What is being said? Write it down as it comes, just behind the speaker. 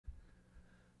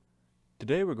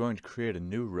Today we're going to create a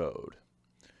new road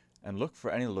and look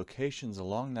for any locations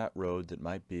along that road that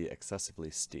might be excessively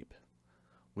steep.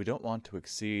 We don't want to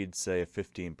exceed, say, a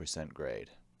 15% grade.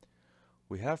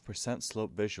 We have percent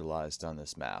slope visualized on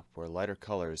this map where lighter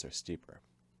colors are steeper.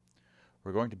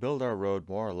 We're going to build our road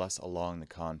more or less along the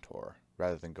contour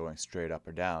rather than going straight up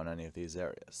or down any of these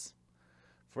areas.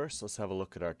 First, let's have a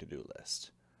look at our to-do list.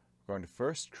 We're going to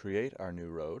first create our new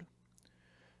road.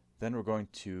 Then we're going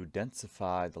to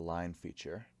densify the line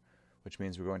feature, which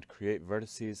means we're going to create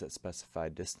vertices that specify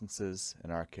distances, in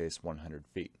our case 100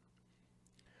 feet.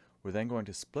 We're then going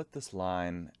to split this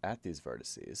line at these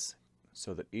vertices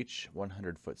so that each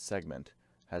 100-foot segment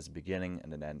has a beginning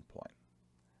and an end point.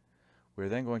 We're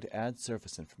then going to add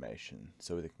surface information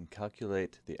so we can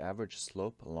calculate the average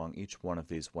slope along each one of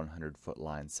these 100-foot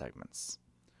line segments.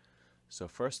 So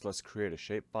first, let's create a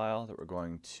shapefile that we're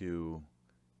going to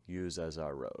use as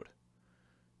our road.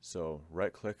 So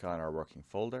right-click on our working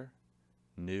folder,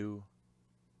 New,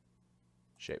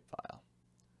 Shapefile.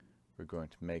 We're going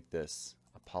to make this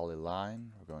a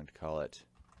polyline. We're going to call it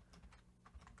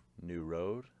New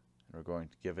Road, and we're going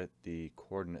to give it the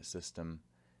coordinate system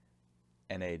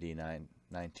NAD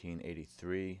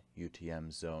 1983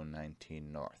 UTM Zone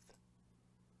 19 North.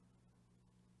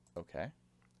 Okay,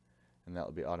 and that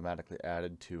will be automatically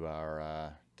added to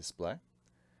our display.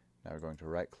 Now we're going to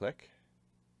right-click,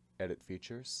 Edit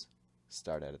Features,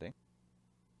 Start Editing.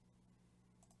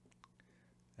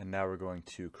 And now we're going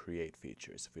to create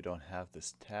features. If we don't have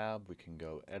this tab, we can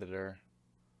go Editor,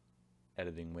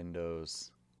 Editing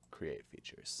Windows, Create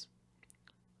Features.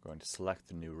 We're going to select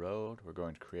the new road. We're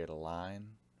going to create a line.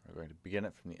 We're going to begin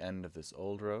it from the end of this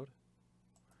old road.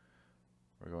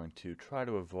 We're going to try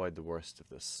to avoid the worst of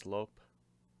this slope.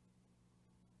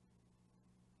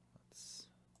 Let's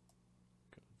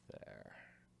go there.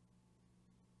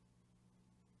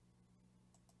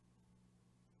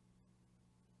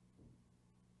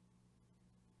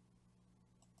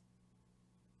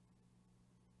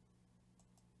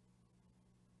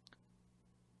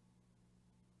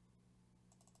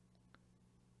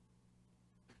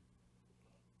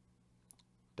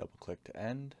 Double click to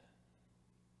end,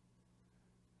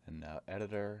 and now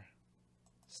Editor,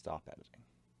 Stop Editing.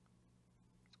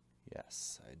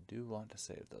 Yes, I do want to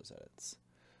save those edits.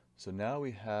 So now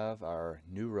we have our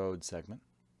new road segment.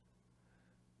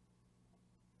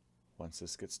 Once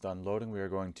this gets done loading, we are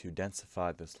going to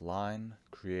densify this line,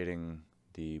 creating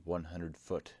the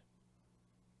 100-foot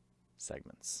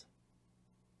segments.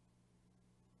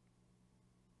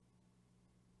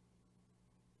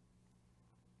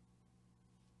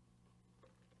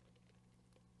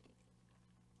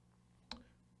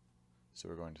 So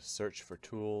we're going to search for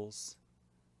tools,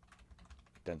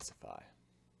 densify.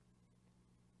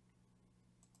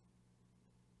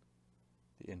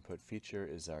 The input feature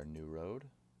is our new road.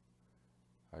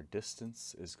 Our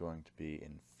distance is going to be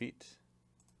in feet.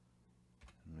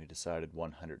 And we decided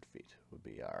 100 feet would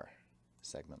be our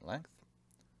segment length.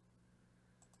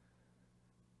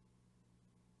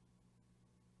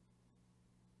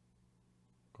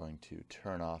 Going to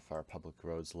turn off our public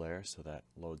roads layer so that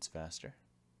loads faster.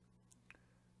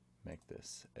 Make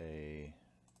this a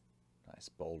nice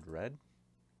bold red.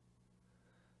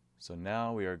 So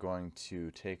now we are going to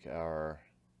take our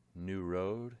new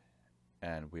road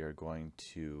and we are going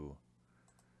to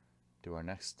do our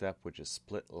next step, which is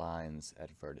split lines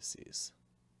at vertices.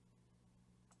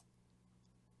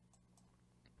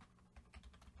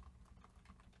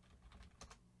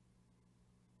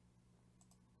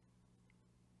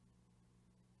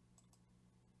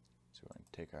 So we're going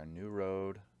to take our new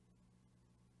road,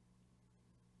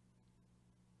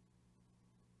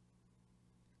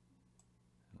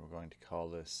 we're going to call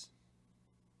this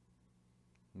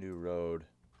New Road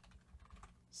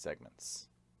Segments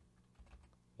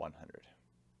 100.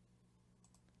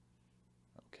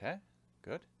 Okay,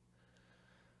 good.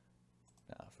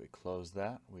 Now if we close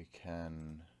that, we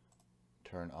can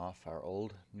turn off our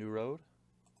old new road,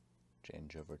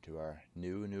 change over to our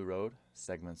new road,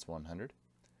 Segments 100.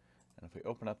 And if we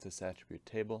open up this attribute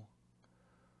table,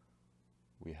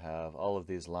 we have all of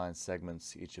these line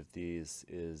segments. Each of these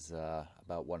is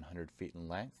about 100 feet in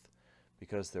length.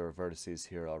 Because there are vertices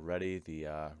here already, the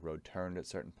road turned at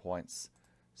certain points.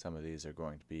 Some of these are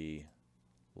going to be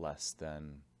less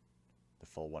than the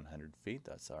full 100 feet.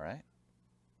 That's all right.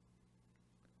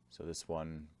 So this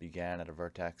one began at a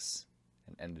vertex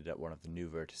and ended at one of the new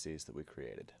vertices that we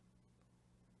created.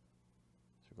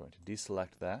 So we're going to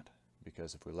deselect that,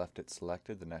 because if we left it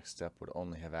selected, the next step would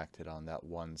only have acted on that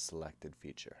one selected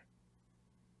feature.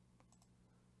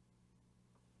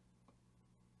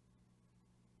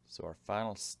 So our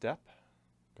final step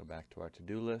go back to our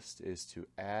to-do list, is to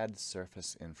add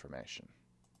surface information.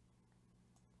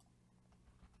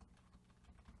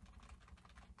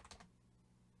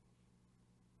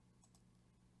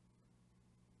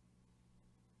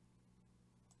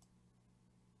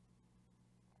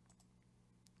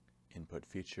 Input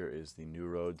feature is the new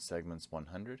road segments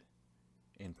 100.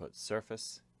 Input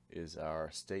surface is our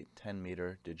state 10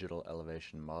 meter digital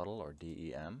elevation model, or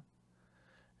DEM,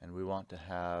 and we want to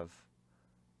have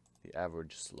the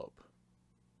average slope.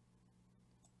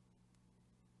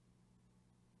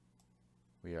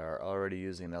 We are already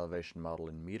using an elevation model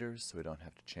in meters, so we don't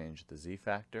have to change the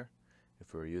z-factor.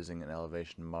 If we were using an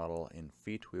elevation model in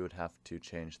feet, we would have to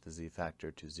change the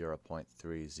z-factor to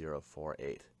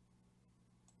 0.3048.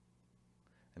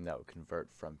 And that would convert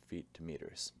from feet to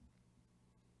meters.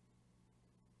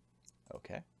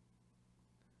 Okay.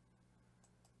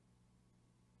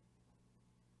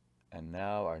 And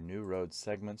now our new road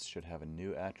segments should have a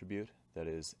new attribute that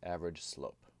is average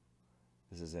slope.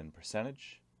 This is in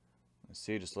percentage. You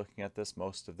see, just looking at this,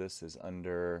 most of this is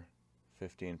under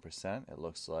 15%. It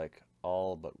looks like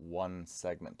all but one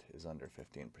segment is under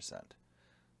 15%.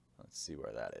 Let's see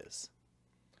where that is.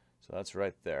 So that's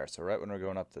right there. So right when we're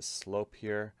going up this slope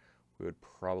here, we would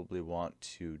probably want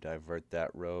to divert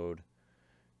that road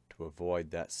to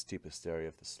avoid that steepest area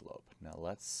of the slope. Now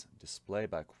let's display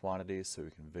by quantities so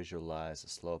we can visualize the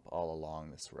slope all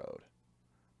along this road.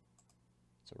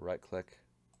 So right click,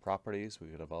 properties. We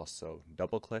could have also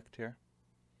double clicked here.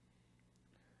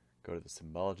 Go to the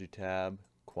symbology tab,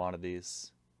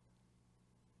 quantities.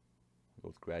 Go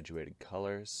with graduated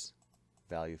colors.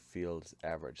 Value field is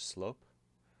average slope,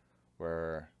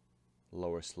 where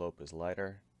lower slope is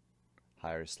lighter,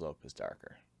 higher slope is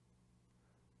darker.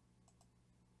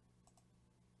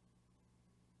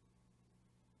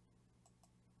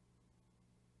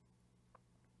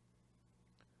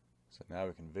 So now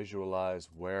we can visualize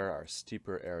where our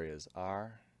steeper areas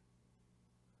are.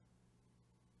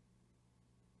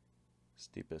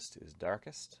 Steepest is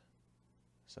darkest.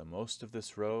 So most of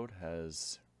this road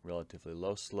has relatively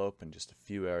low slope, and just a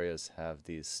few areas have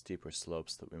these steeper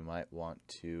slopes that we might want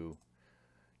to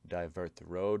divert the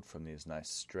road from these nice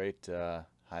straight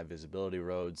high visibility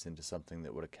roads into something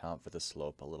that would account for the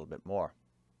slope a little bit more.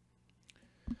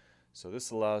 So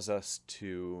this allows us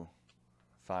to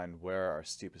find where our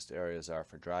steepest areas are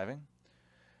for driving.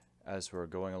 As we're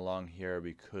going along here,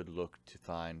 we could look to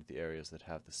find the areas that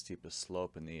have the steepest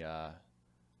slope in the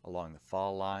along the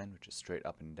fall line, which is straight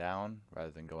up and down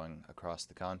rather than going across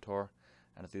the contour.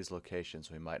 And at these locations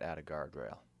we might add a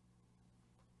guardrail.